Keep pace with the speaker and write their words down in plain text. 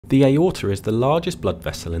The aorta is the largest blood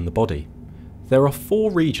vessel in the body. There are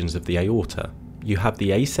four regions of the aorta. You have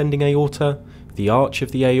the ascending aorta, the arch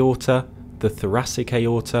of the aorta, the thoracic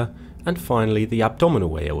aorta, and finally the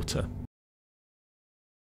abdominal aorta.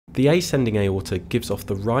 The ascending aorta gives off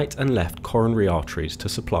the right and left coronary arteries to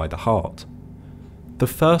supply the heart. The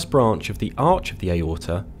first branch of the arch of the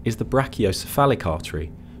aorta is the brachiocephalic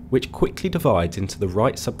artery, which quickly divides into the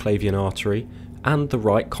right subclavian artery and the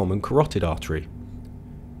right common carotid artery.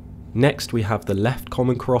 Next we have the left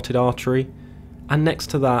common carotid artery, and next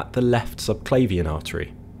to that the left subclavian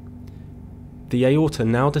artery. The aorta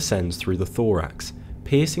now descends through the thorax,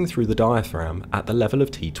 piercing through the diaphragm at the level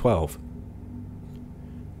of T12.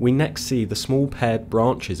 We next see the small paired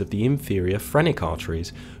branches of the inferior phrenic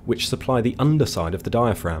arteries, which supply the underside of the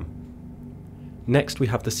diaphragm. Next we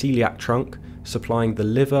have the celiac trunk, supplying the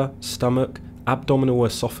liver, stomach, abdominal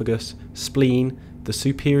esophagus, spleen, the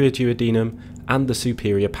superior duodenum, and the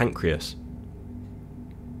superior pancreas.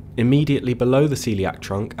 Immediately below the celiac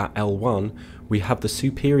trunk at L1, we have the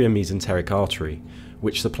superior mesenteric artery,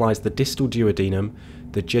 which supplies the distal duodenum,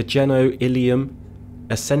 the jejeno-ileum,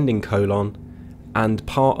 ascending colon, and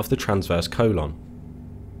part of the transverse colon.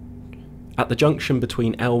 At the junction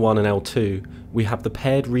between L1 and L2, we have the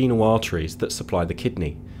paired renal arteries that supply the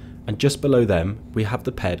kidney, and just below them we have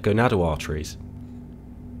the paired gonadal arteries.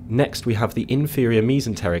 Next we have the inferior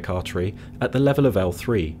mesenteric artery at the level of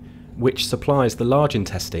L3, which supplies the large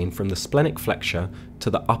intestine from the splenic flexure to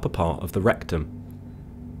the upper part of the rectum.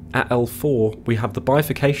 At L4 we have the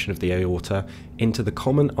bifurcation of the aorta into the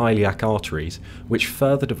common iliac arteries, which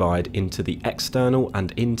further divide into the external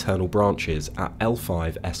and internal branches at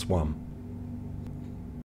L5-S1.